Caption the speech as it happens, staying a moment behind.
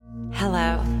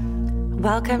Hello.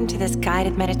 Welcome to this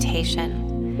guided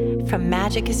meditation from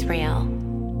Magic is Real.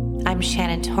 I'm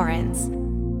Shannon Torrens,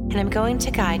 and I'm going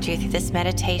to guide you through this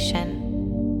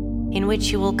meditation in which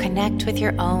you will connect with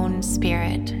your own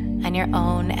spirit and your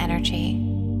own energy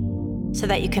so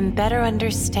that you can better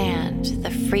understand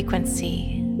the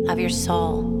frequency of your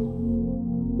soul.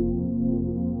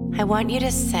 I want you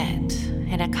to sit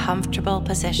in a comfortable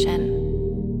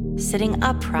position, sitting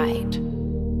upright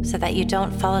so that you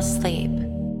don't fall asleep.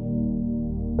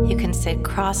 You can sit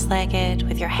cross-legged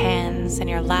with your hands in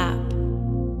your lap.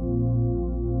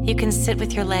 You can sit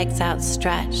with your legs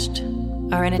outstretched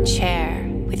or in a chair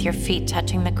with your feet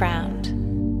touching the ground.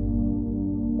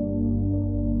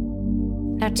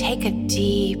 Now take a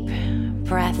deep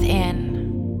breath in.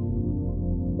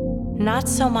 Not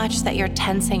so much that you're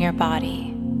tensing your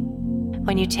body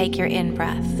when you take your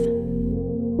in-breath.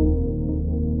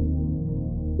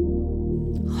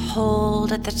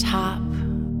 Hold at the top,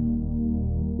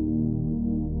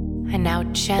 and now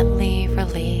gently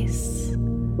release.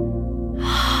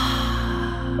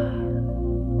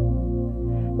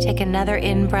 Take another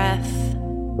in-breath.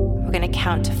 We're going to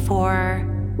count to 4.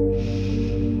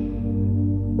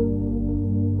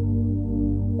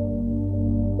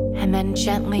 And then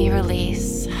gently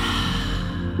release.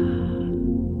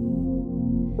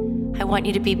 I want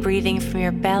you to be breathing from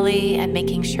your belly and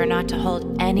making sure not to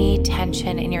hold any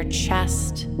tension in your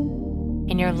chest,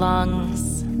 in your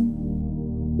lungs.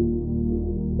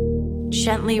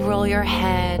 Gently roll your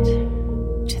head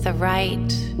to the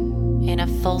right in a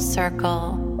full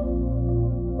circle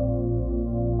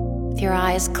with your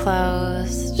eyes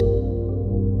closed.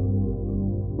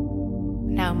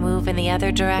 Now move in the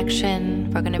other direction.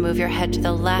 We're going to move your head to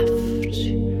the left,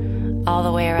 all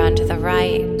the way around to the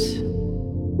right.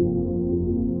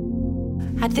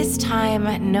 At this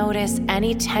time, notice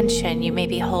any tension you may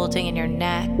be holding in your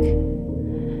neck,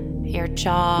 your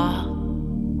jaw,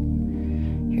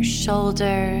 your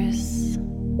shoulders,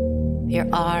 your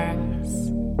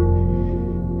arms,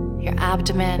 your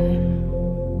abdomen,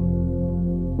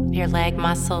 your leg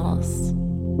muscles,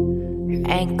 your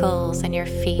ankles and your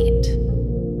feet.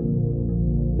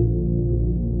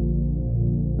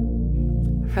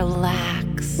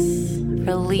 Relax.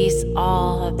 Release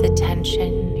all of the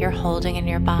tension you're holding in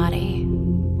your body.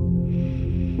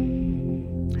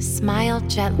 Smile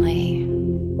gently.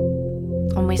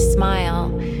 When we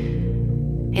smile,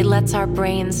 it lets our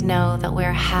brains know that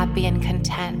we're happy and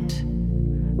content.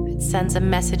 It sends a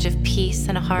message of peace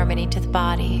and harmony to the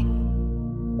body.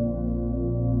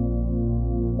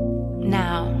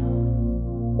 Now,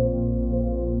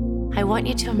 I want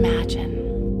you to imagine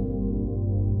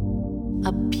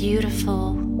a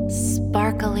beautiful,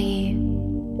 sparkly,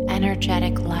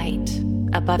 energetic light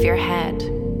above your head.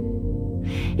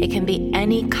 It can be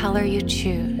any color you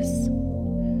choose.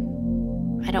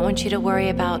 I don't want you to worry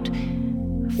about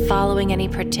following any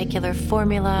particular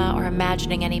formula or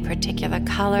imagining any particular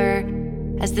color,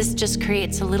 as this just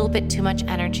creates a little bit too much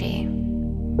energy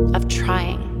of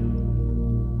trying.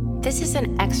 This is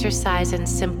an exercise in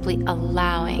simply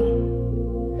allowing.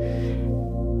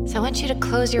 So I want you to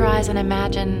close your eyes and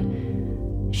imagine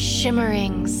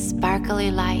shimmering,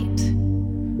 sparkly light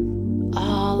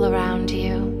all around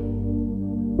you.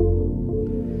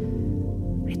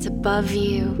 It's above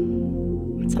you,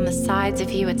 it's on the sides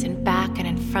of you, it's in back and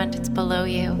in front, it's below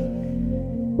you.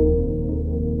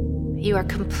 You are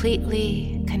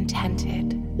completely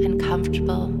contented and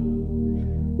comfortable.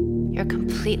 You're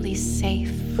completely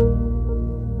safe.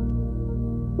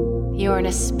 You're in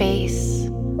a space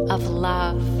of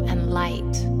love and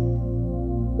light.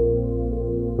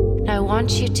 Now I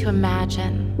want you to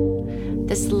imagine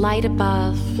this light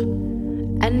above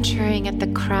entering at the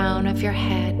crown of your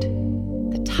head,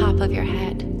 the top of your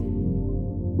head,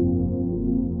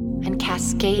 and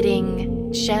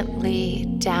cascading gently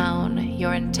down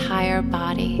your entire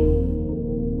body.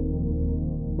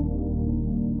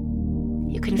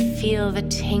 You can feel the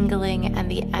tingling and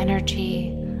the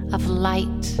energy of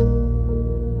light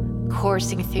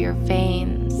coursing through your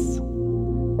veins,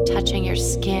 touching your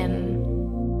skin.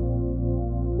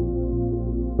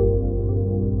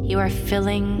 You are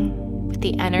filling with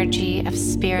the energy of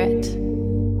spirit.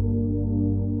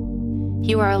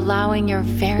 You are allowing your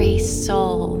very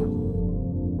soul,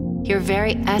 your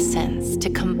very essence to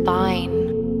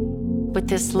combine with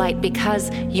this light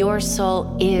because your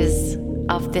soul is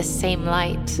of this same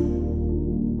light.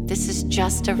 This is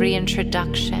just a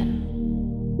reintroduction.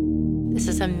 This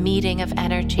is a meeting of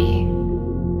energy.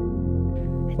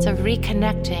 It's a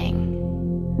reconnecting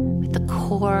with the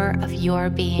core of your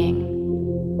being.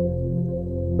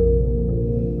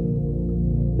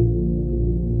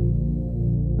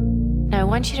 Now I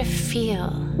want you to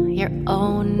feel your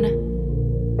own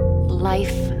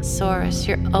life source,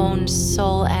 your own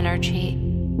soul energy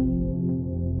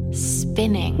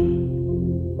spinning,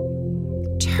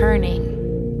 turning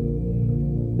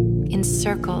in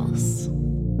circles.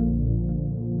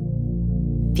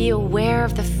 Be aware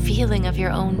of the feeling of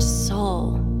your own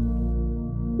soul.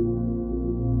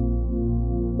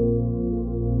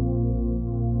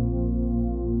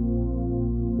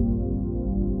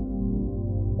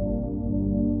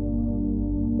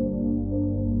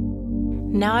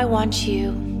 Now I want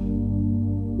you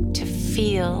to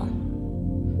feel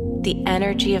the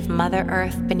energy of Mother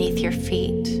Earth beneath your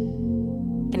feet,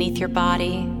 beneath your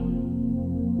body.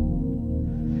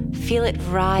 Feel it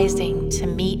rising to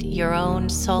meet your own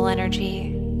soul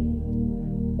energy.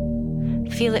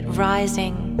 Feel it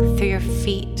rising through your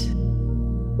feet,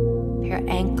 your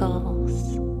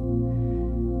ankles,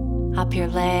 up your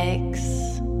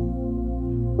legs,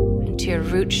 into your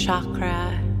root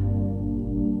chakra,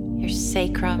 your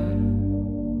sacrum,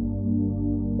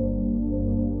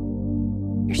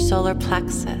 your solar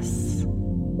plexus,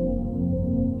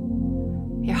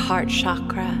 your heart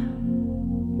chakra,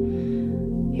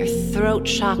 your throat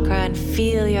chakra, and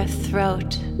feel your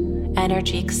throat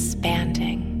energy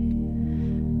expanding.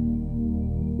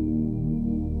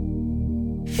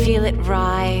 Feel it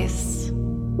rise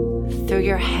through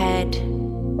your head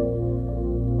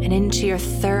and into your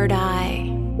third eye.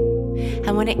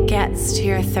 And when it gets to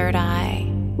your third eye,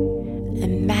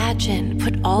 imagine,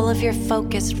 put all of your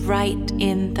focus right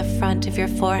in the front of your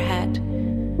forehead.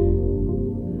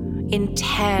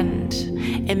 Intend,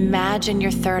 imagine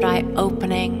your third eye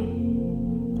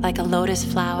opening like a lotus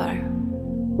flower.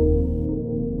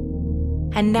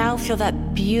 And now feel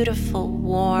that beautiful,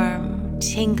 warm,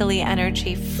 tingly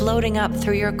energy floating up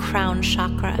through your crown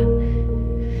chakra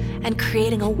and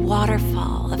creating a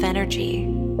waterfall of energy.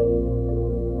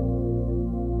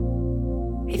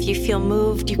 If you feel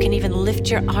moved, you can even lift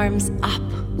your arms up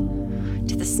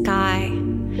to the sky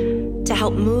to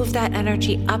help move that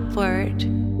energy upward.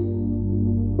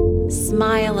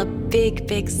 Smile a big,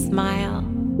 big smile.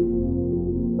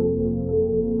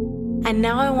 And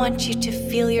now I want you to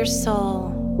feel your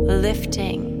soul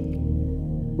lifting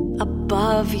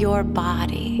above your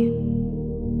body.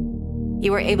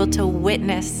 You are able to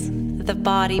witness the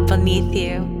body beneath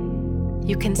you.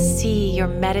 You can see your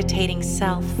meditating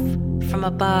self from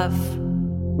above.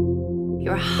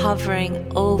 You're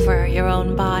hovering over your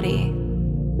own body.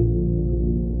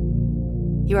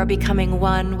 You are becoming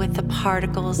one with the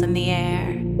particles in the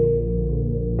air.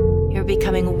 You're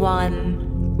becoming one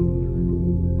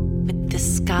with the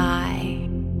sky,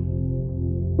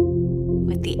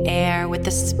 with the air, with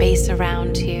the space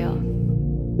around you.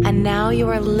 And now you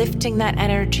are lifting that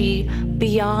energy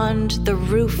beyond the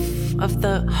roof of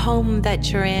the home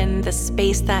that you're in, the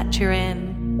space that you're in.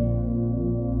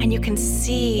 And you can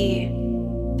see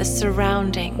the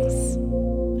surroundings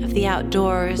of the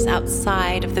outdoors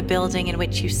outside of the building in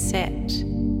which you sit.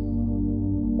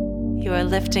 You are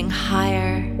lifting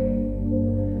higher.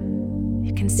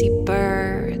 You can see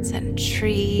birds and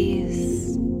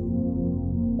trees.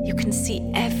 You can see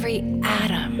every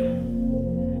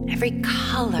atom, every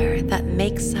color that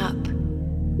makes up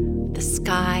the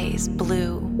sky's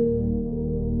blue.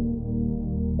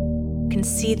 You can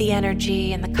see the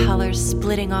energy and the colors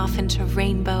splitting off into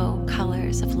rainbow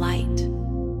colors of light.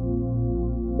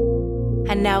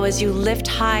 And now as you lift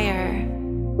higher,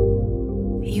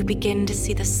 you begin to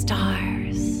see the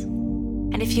stars.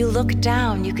 And if you look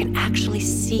down, you can actually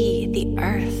see the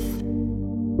earth.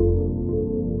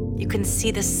 You can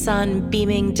see the sun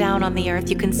beaming down on the earth.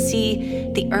 You can see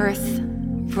the earth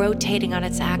rotating on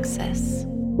its axis.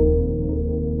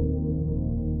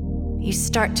 You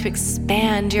start to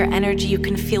expand your energy. You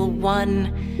can feel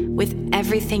one with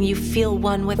everything. You feel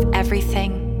one with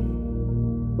everything.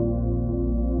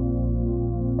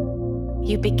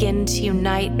 You begin to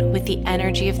unite with the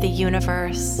energy of the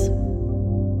universe,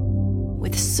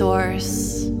 with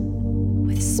Source,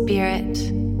 with Spirit,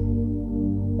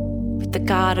 with the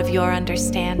God of your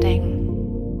understanding.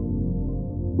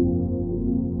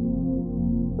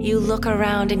 You look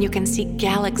around and you can see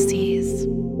galaxies.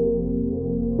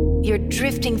 You're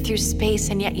drifting through space,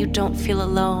 and yet you don't feel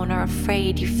alone or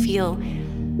afraid. You feel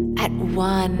at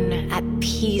one, at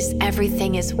peace.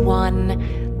 Everything is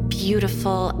one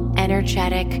beautiful,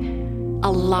 energetic,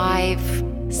 alive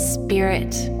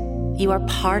spirit. You are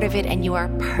part of it, and you are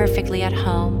perfectly at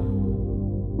home.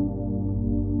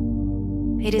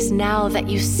 It is now that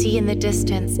you see in the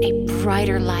distance a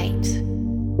brighter light,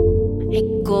 a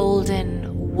golden,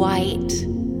 white,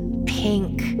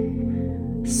 pink,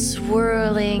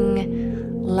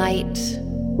 swirling light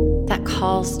that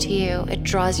calls to you, it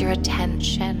draws your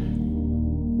attention.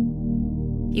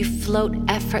 You float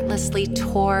effortlessly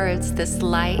towards this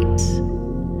light.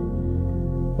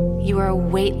 You are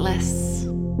weightless.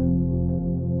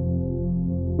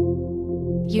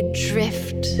 You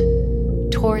drift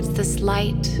towards this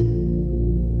light.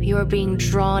 You are being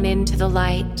drawn into the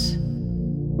light.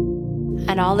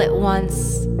 And all at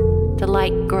once, the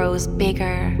light grows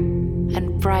bigger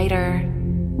and brighter.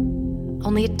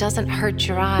 Only it doesn't hurt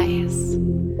your eyes.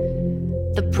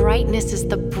 The brightness is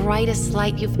the brightest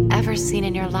light you've ever seen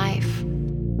in your life.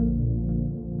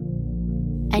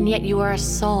 And yet you are a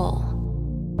soul.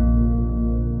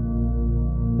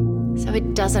 So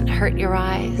it doesn't hurt your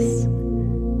eyes.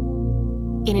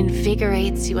 It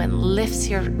invigorates you and lifts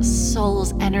your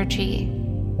soul's energy.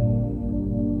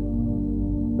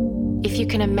 If you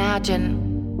can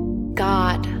imagine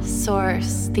God,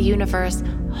 Source, the universe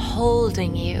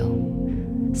holding you,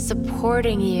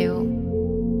 supporting you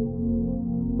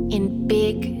in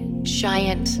big,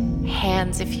 giant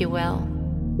hands, if you will.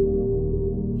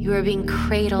 You are being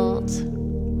cradled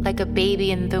like a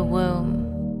baby in the womb.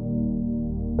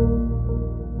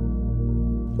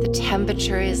 The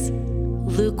temperature is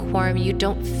lukewarm. You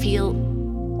don't feel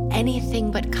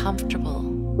anything but comfortable.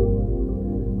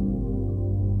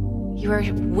 You are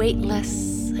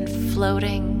weightless and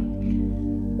floating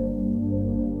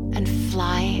and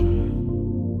flying.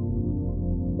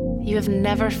 You have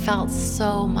never felt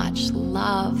so much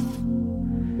love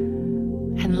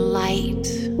and light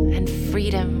and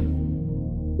freedom.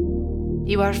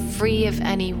 You are free of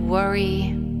any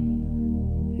worry,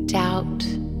 doubt,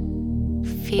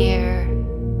 fear.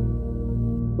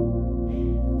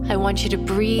 I want you to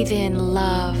breathe in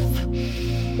love.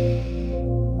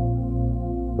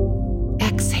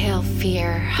 Exhale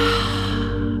fear.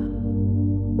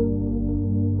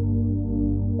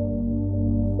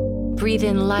 Breathe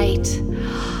in light.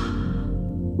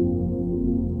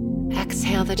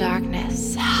 Exhale the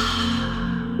darkness.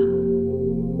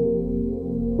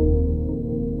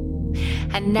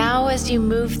 And now as you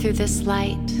move through this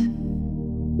light,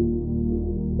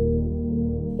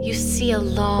 you see a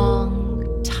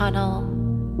long tunnel.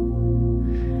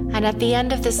 And at the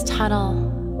end of this tunnel,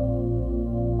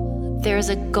 there's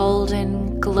a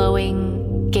golden,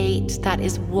 glowing gate that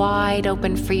is wide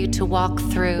open for you to walk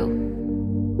through.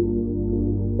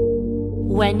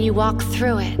 When you walk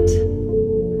through it,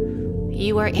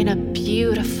 you are in a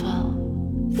beautiful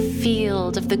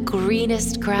field of the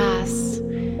greenest grass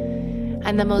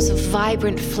and the most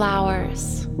vibrant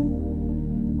flowers,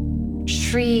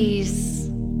 trees.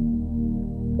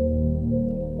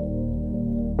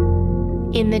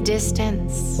 In the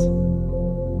distance,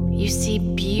 you see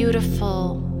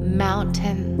beautiful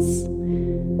mountains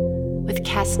with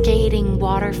cascading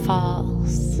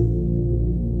waterfalls.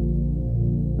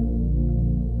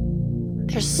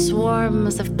 There's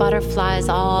swarms of butterflies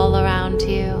all around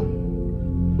you,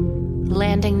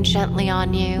 landing gently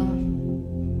on you.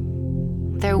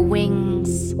 Their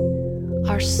wings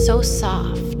are so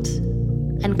soft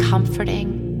and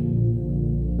comforting.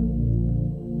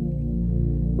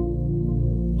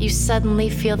 You suddenly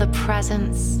feel the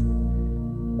presence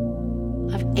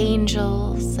of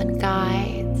angels and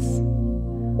guides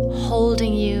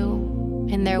holding you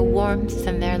in their warmth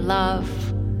and their love,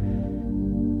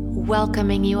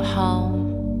 welcoming you home.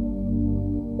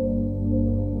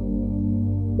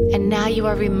 And now you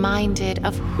are reminded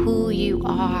of who you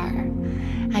are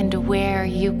and where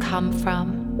you come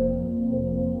from.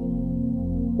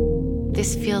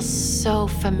 This feels so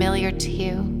familiar to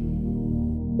you.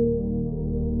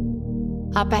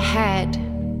 Up ahead,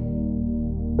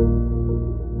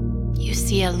 you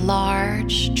see a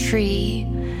large tree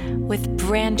with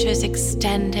branches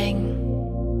extending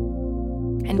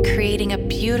and creating a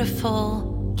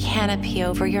beautiful canopy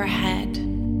over your head.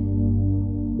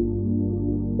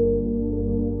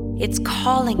 It's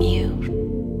calling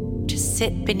you to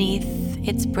sit beneath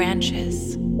its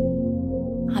branches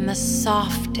on the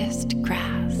softest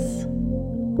grass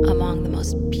among the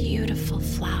most beautiful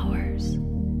flowers.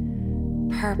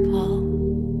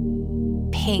 Purple,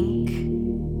 pink,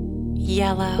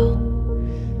 yellow,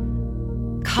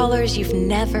 colors you've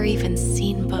never even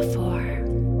seen before.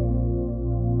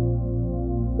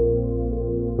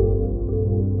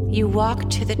 You walk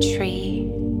to the tree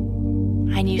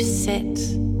and you sit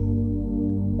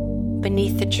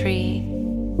beneath the tree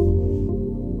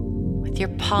with your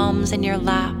palms in your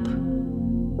lap,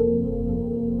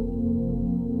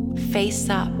 face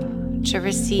up to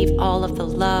receive all of the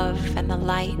love and the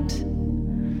light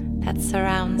that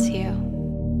surrounds you.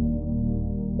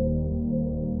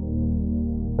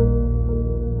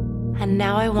 And And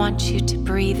now I want you to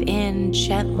breathe in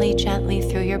gently, gently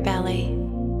through your belly.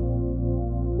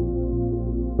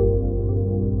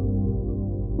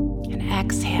 And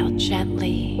exhale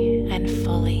gently and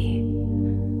fully.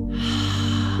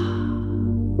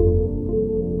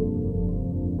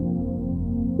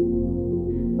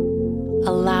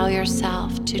 Allow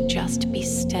yourself to just be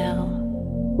still.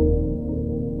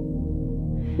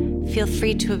 Feel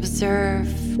free to observe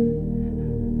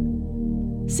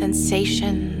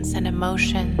sensations and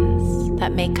emotions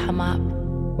that may come up,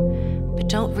 but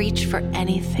don't reach for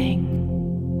anything.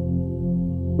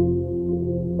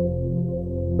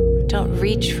 Don't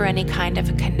reach for any kind of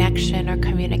a connection or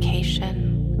communication.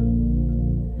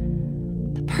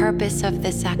 The purpose of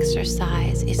this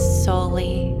exercise is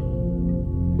solely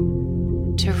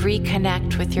to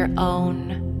reconnect with your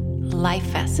own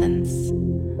life essence,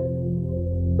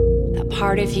 the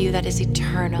part of you that is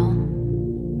eternal,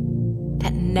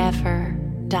 that never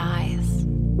dies.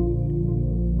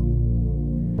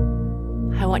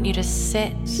 I want you to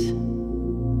sit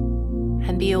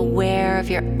and be aware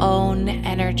of your own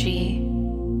energy,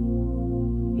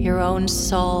 your own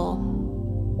soul.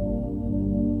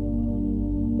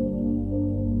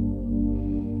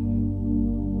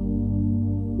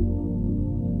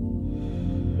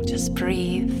 Just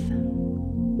breathe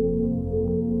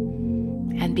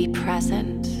and be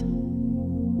present.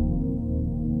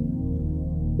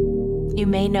 You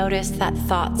may notice that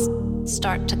thoughts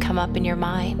start to come up in your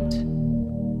mind,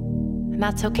 and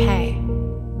that's okay.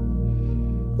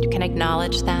 You can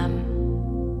acknowledge them.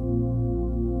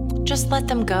 Just let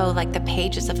them go like the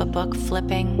pages of a book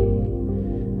flipping.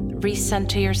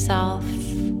 Recenter yourself.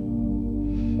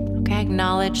 Okay,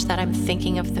 acknowledge that I'm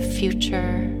thinking of the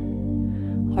future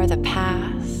or the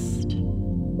past.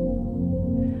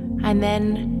 And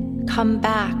then come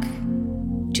back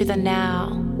to the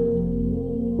now,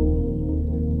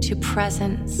 to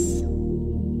presence,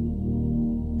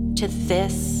 to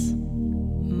this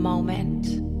moment.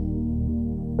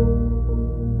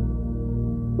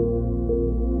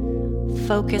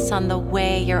 Focus on the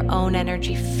way your own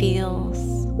energy feels.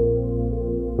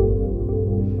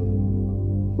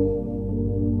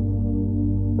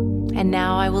 And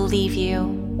now I will leave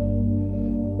you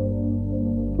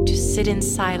to sit in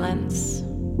silence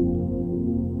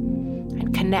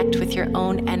and connect with your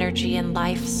own energy and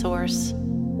life source.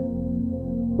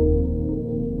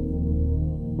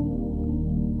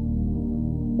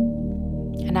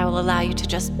 And I will allow you to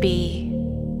just be.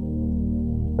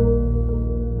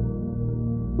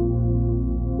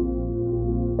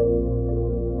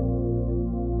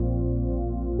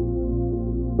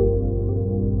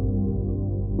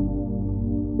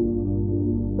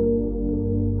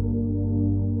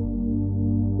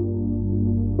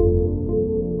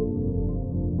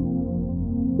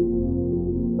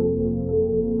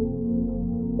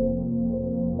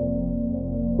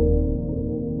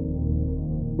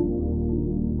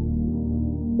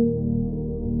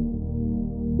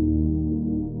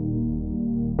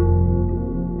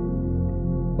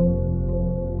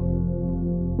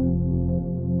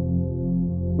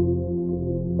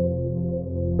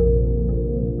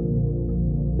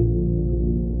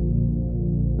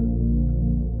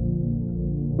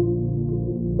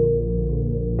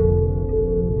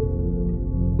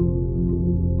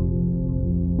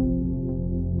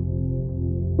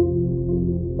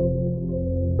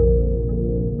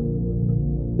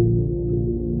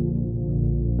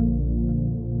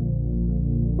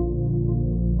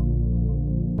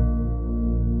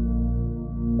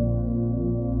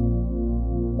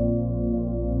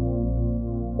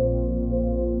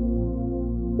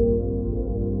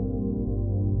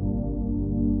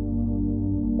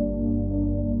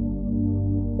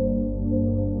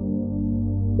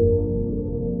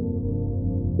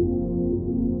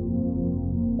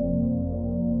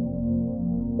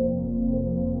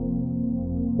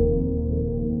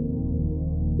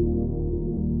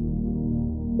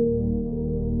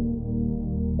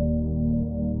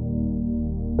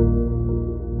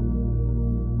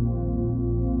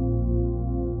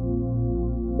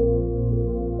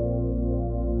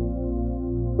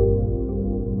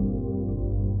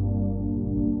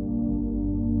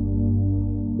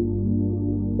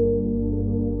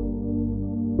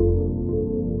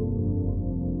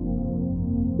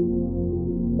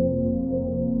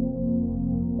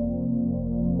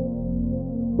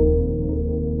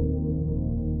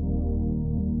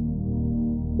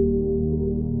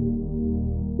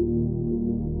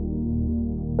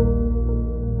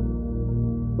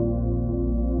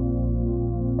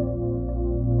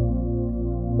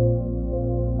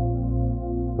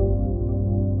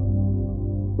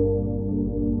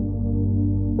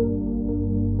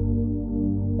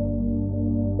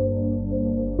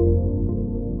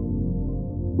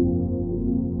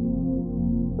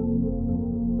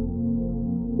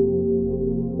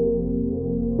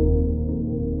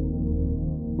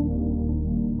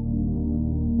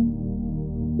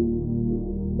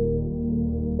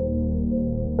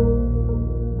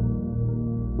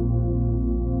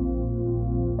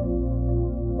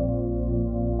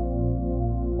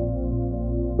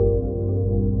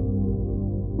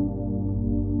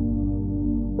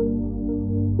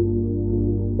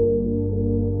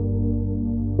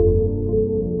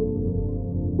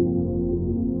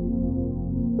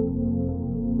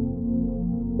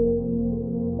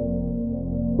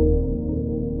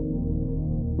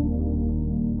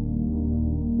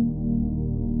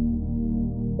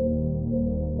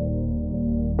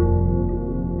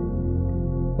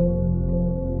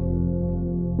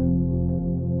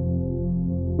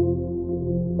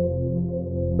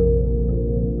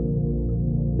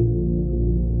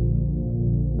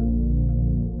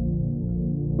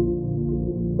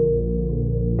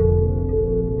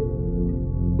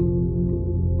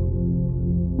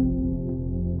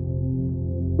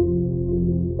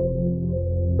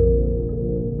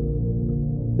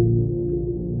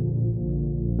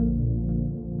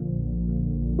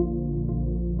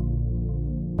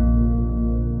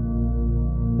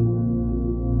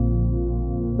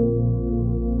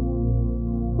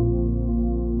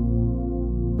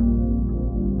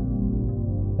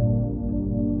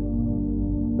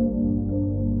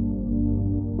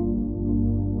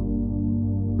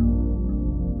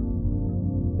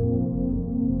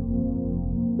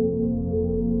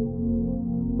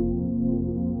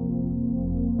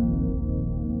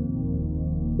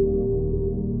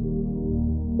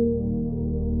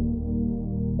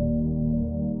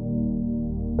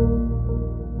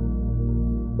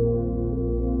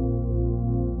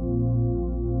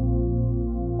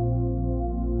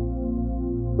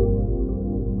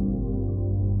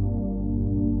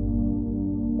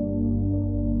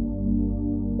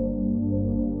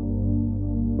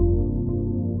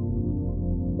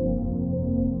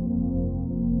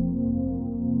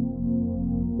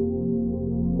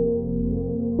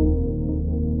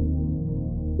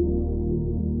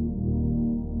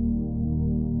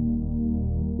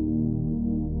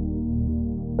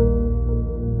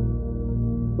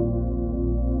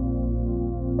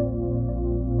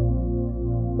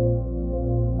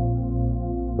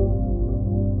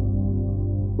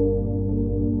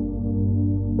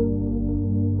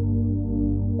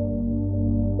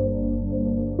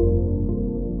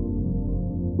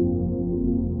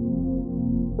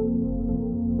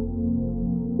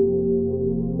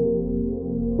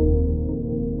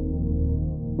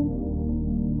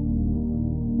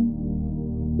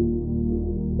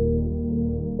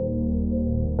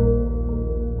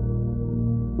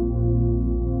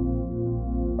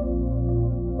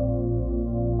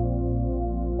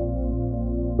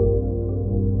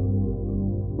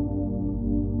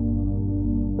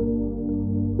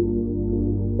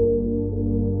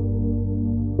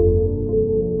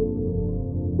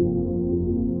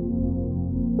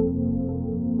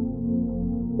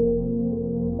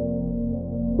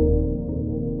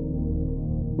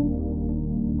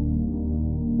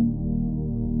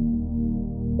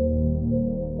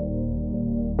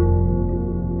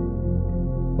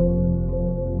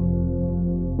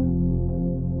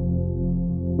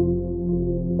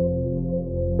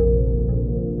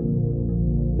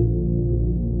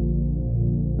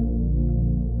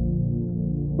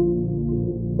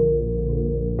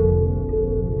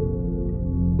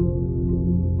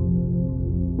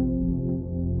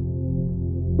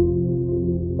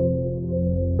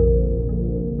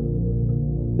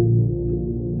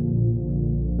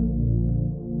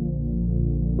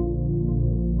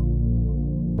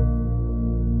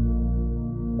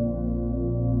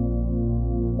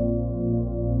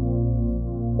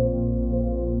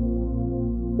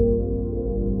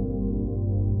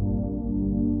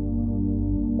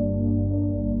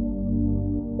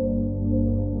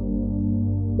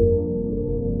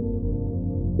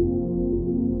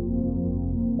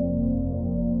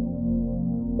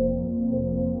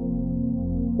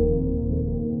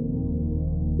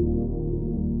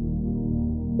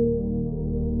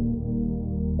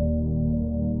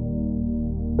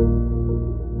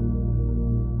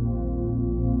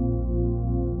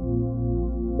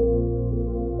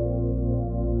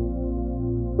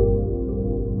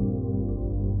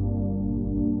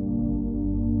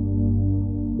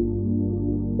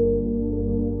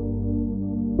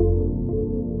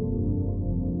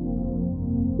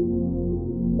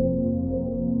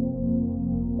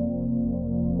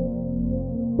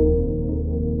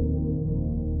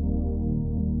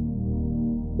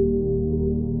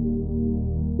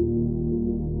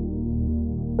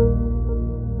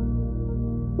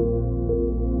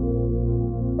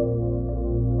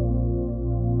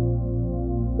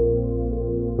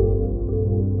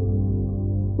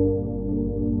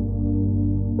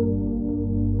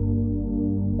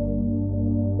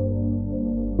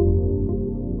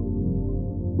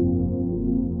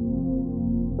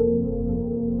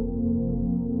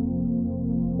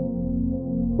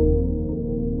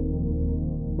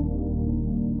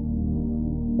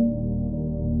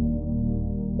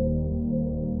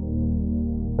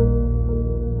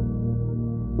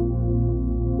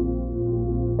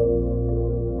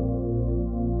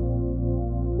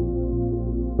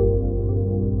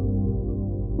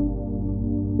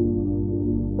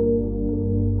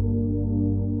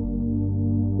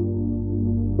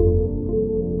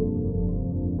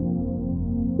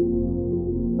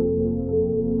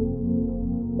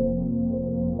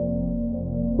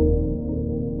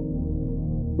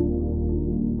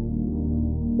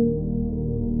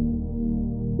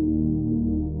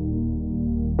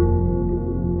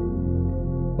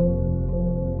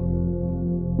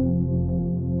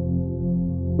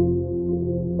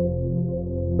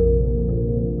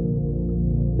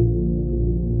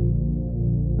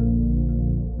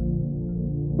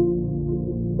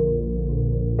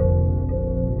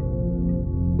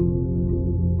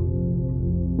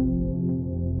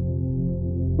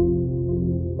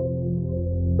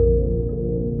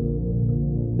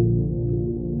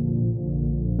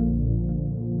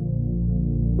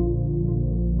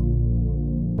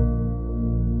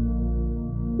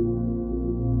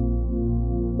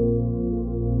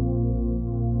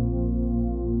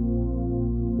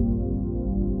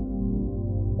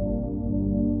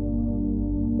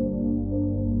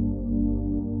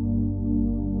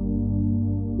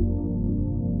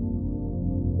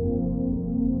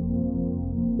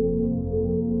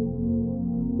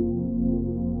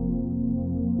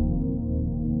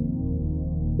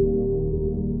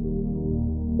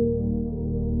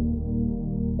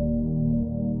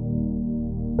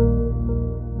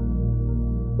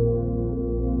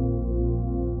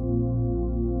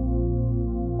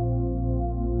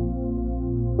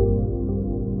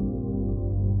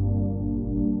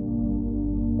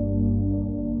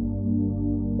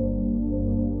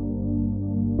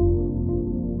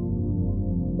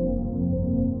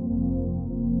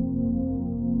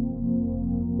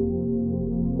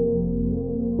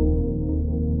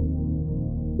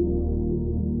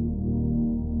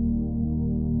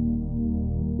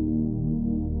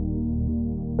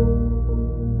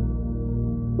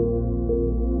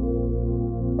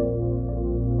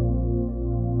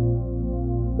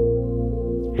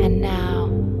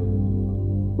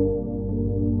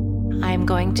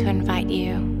 going to invite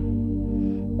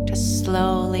you to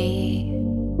slowly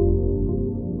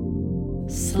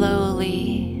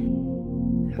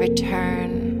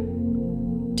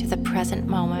return to the present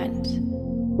moment.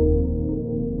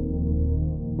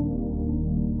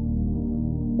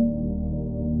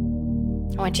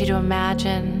 I want you to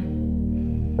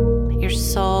imagine that your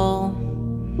soul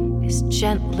is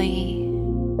gently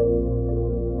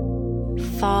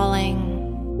falling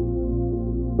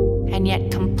and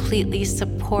yet completely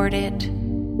supported,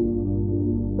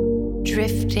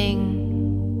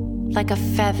 drifting like a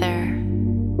feather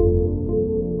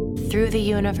through the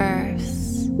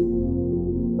universe,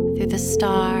 through the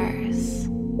stars,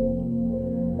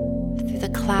 through the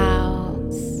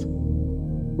clouds,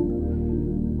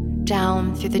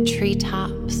 down through the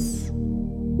treetops,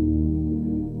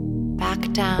 back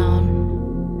down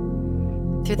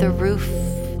through the roof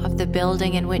of the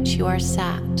building in which you are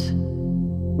sat,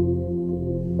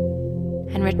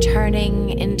 and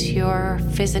returning into your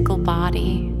physical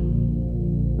body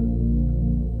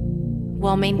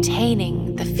while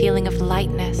maintaining the feeling of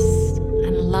lightness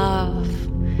and love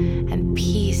and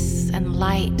peace and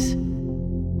light.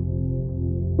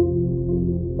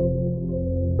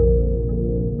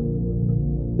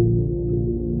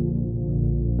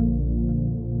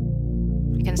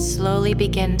 You can slowly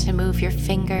begin to move your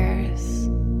fingers,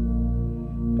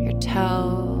 your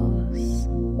toes,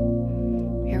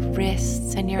 your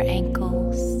wrists and your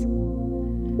ankles.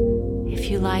 If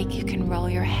you like, you can roll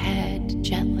your head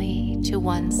gently to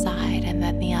one side and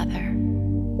then the other.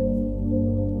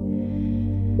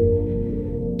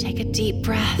 Take a deep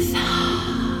breath.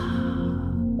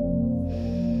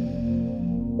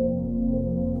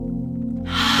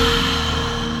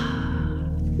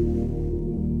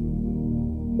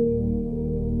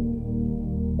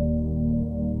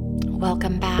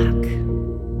 Welcome back.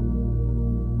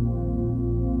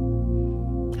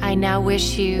 I now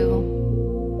wish you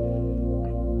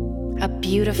a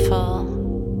beautiful,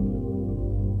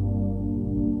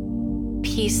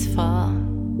 peaceful,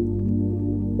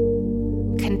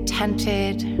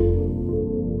 contented,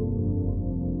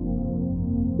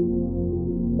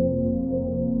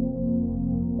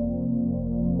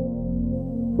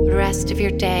 rest of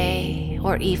your day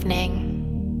or evening.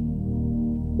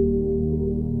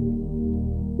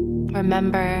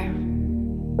 Remember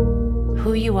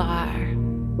who you are.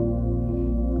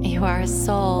 You are a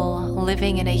soul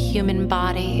living in a human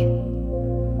body.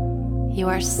 You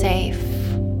are safe.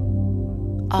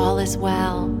 All is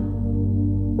well.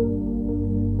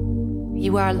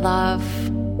 You are love.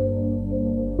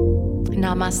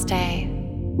 Namaste.